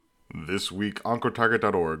This week,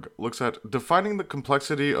 OncoTarget.org looks at defining the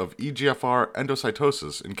complexity of EGFR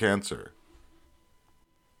endocytosis in cancer.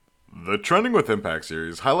 The Trending with Impact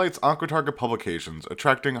series highlights OncoTarget publications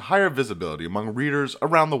attracting higher visibility among readers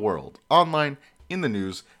around the world, online, in the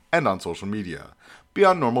news, and on social media,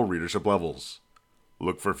 beyond normal readership levels.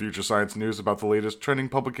 Look for future science news about the latest trending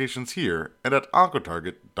publications here and at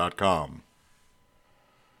OncoTarget.com.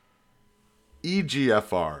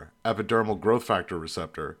 EGFR, epidermal growth factor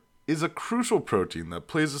receptor, is a crucial protein that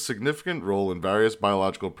plays a significant role in various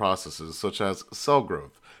biological processes such as cell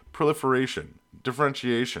growth, proliferation,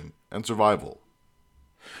 differentiation, and survival.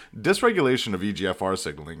 Dysregulation of EGFR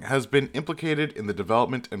signaling has been implicated in the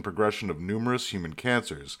development and progression of numerous human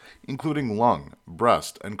cancers, including lung,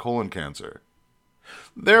 breast, and colon cancer.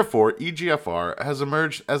 Therefore, EGFR has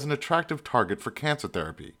emerged as an attractive target for cancer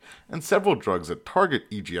therapy, and several drugs that target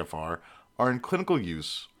EGFR are in clinical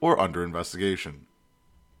use or under investigation.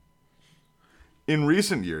 In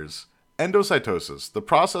recent years, endocytosis, the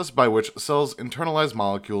process by which cells internalize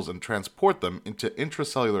molecules and transport them into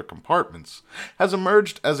intracellular compartments, has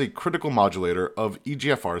emerged as a critical modulator of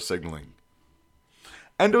EGFR signaling.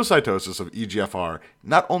 Endocytosis of EGFR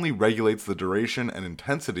not only regulates the duration and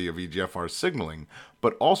intensity of EGFR signaling,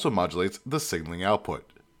 but also modulates the signaling output.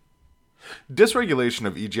 Dysregulation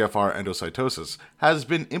of EGFR endocytosis has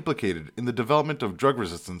been implicated in the development of drug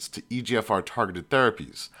resistance to EGFR-targeted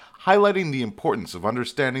therapies, highlighting the importance of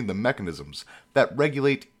understanding the mechanisms that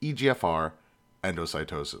regulate EGFR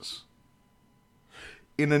endocytosis.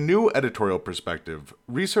 In a new editorial perspective,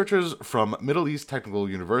 researchers from Middle East Technical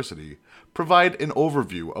University provide an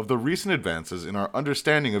overview of the recent advances in our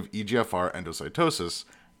understanding of EGFR endocytosis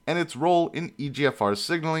and its role in EGFR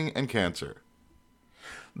signaling and cancer.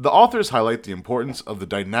 The authors highlight the importance of the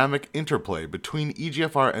dynamic interplay between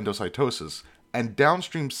EGFR endocytosis and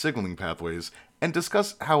downstream signaling pathways and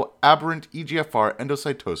discuss how aberrant EGFR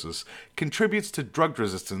endocytosis contributes to drug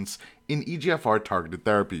resistance in EGFR-targeted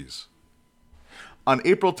therapies. On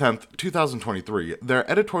April 10, 2023, their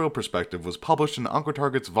editorial perspective was published in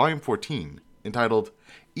OncoTarget's Volume 14, entitled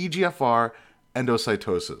EGFR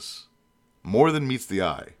Endocytosis: More Than Meets the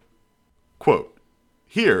Eye. Quote,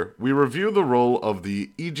 "Here, we review the role of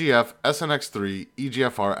the EGF-SNX3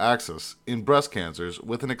 EGFR axis in breast cancers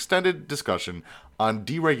with an extended discussion on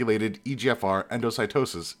deregulated EGFR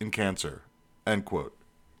endocytosis in cancer." End quote.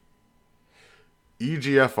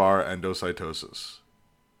 EGFR endocytosis.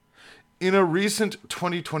 In a recent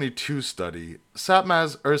 2022 study,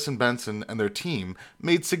 Satmaz Ersin-Benson and their team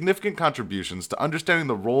made significant contributions to understanding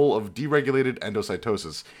the role of deregulated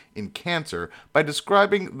endocytosis in cancer by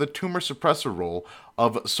describing the tumor suppressor role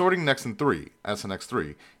of sorting Nexin 3,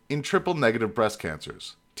 SNX3, in triple-negative breast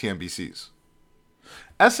cancers, TNBCs.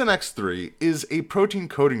 SNX3 is a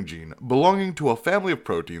protein-coding gene belonging to a family of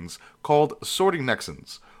proteins called sorting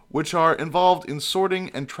nexins, which are involved in sorting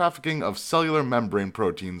and trafficking of cellular membrane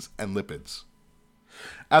proteins and lipids.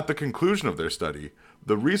 At the conclusion of their study,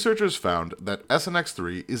 the researchers found that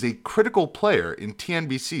SNX3 is a critical player in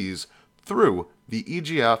TNBCs through the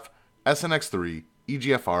EGF-SNX3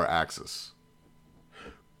 EGFR axis.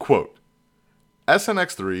 Quote,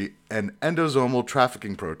 "SNX3, an endosomal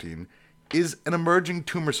trafficking protein, is an emerging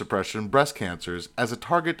tumor suppression in breast cancers as a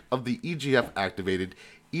target of the EGF-activated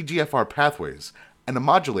EGFR pathways and a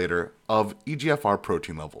modulator of EGFR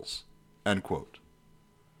protein levels." End quote.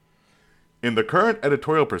 In the current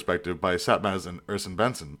editorial perspective by Satmaz and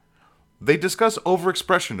Ersin-Benson, they discuss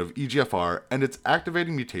overexpression of EGFR and its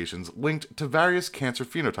activating mutations linked to various cancer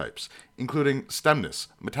phenotypes, including stemness,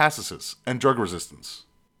 metastasis, and drug resistance.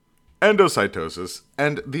 Endocytosis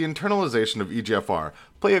and the internalization of EGFR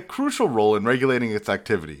play a crucial role in regulating its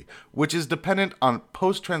activity, which is dependent on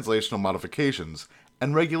post-translational modifications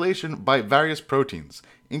and regulation by various proteins,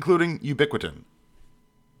 including ubiquitin.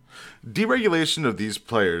 Deregulation of these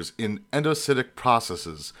players in endocytic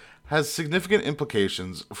processes has significant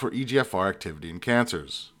implications for EGFR activity in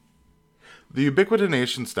cancers. The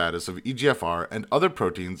ubiquitination status of EGFR and other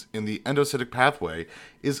proteins in the endocytic pathway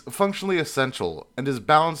is functionally essential and is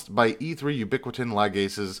balanced by E3 ubiquitin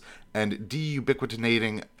ligases and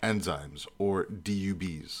deubiquitinating enzymes, or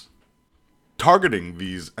DUBs. Targeting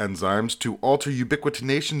these enzymes to alter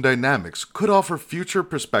ubiquitination dynamics could offer future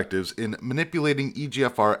perspectives in manipulating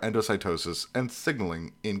EGFR endocytosis and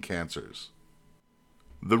signaling in cancers.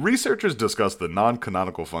 The researchers discussed the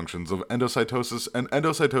non-canonical functions of endocytosis and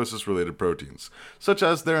endocytosis-related proteins, such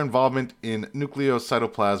as their involvement in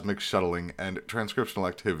nucleocytoplasmic shuttling and transcriptional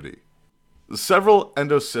activity. Several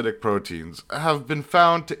endocytic proteins have been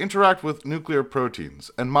found to interact with nuclear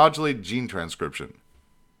proteins and modulate gene transcription.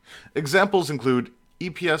 Examples include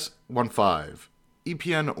EPS15,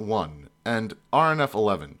 EPN1 and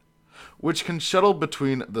RNF11, which can shuttle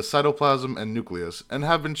between the cytoplasm and nucleus and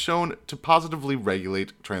have been shown to positively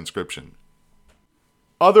regulate transcription.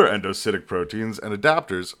 Other endocytic proteins and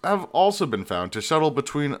adapters have also been found to shuttle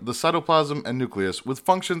between the cytoplasm and nucleus with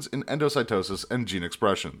functions in endocytosis and gene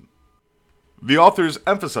expression. The authors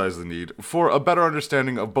emphasize the need for a better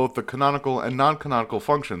understanding of both the canonical and non-canonical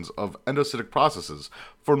functions of endocytic processes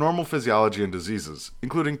for normal physiology and diseases,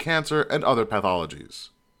 including cancer and other pathologies.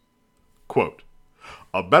 Quote,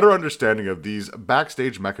 "A better understanding of these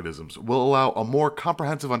backstage mechanisms will allow a more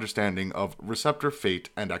comprehensive understanding of receptor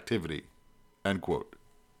fate and activity." End quote.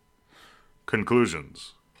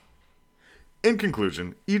 Conclusions. In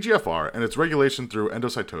conclusion, EGFR and its regulation through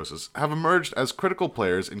endocytosis have emerged as critical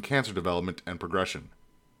players in cancer development and progression.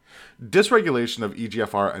 Dysregulation of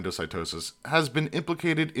EGFR endocytosis has been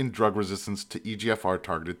implicated in drug resistance to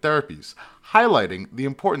EGFR-targeted therapies, highlighting the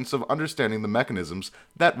importance of understanding the mechanisms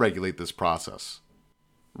that regulate this process.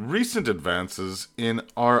 Recent advances in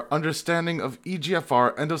our understanding of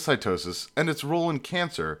EGFR endocytosis and its role in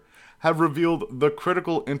cancer have revealed the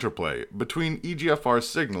critical interplay between EGFR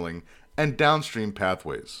signaling and downstream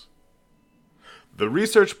pathways. The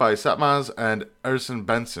research by Satmaz and Ersin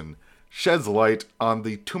Benson sheds light on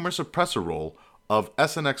the tumor suppressor role of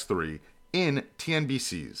SNX3 in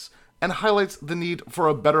TNBCs and highlights the need for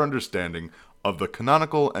a better understanding of the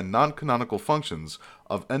canonical and non-canonical functions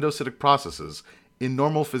of endocytic processes in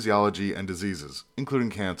normal physiology and diseases, including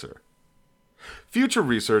cancer. Future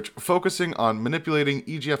research focusing on manipulating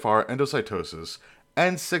EGFR endocytosis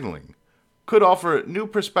and signaling could offer new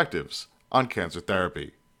perspectives on cancer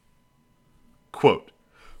therapy. Quote,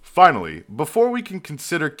 "Finally, before we can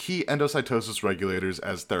consider key endocytosis regulators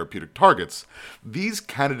as therapeutic targets, these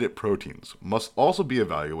candidate proteins must also be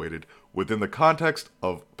evaluated within the context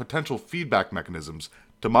of potential feedback mechanisms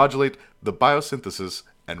to modulate the biosynthesis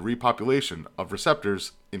and repopulation of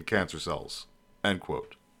receptors in cancer cells." End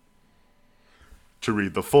quote. To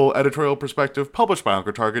read the full editorial perspective published by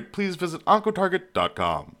OncoTarget, please visit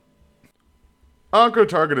oncotarget.com.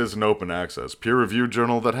 OncoTarget is an open-access, peer-reviewed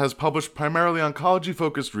journal that has published primarily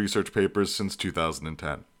oncology-focused research papers since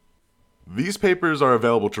 2010. These papers are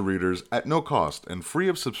available to readers at no cost and free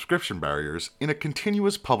of subscription barriers in a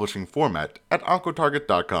continuous publishing format at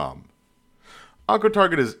oncotarget.com.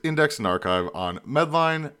 OncoTarget is indexed and archived on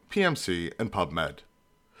Medline, PMC, and PubMed.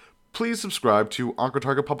 Please subscribe to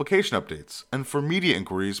OncoTarget publication updates, and for media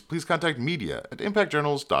inquiries, please contact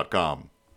media@impactjournals.com.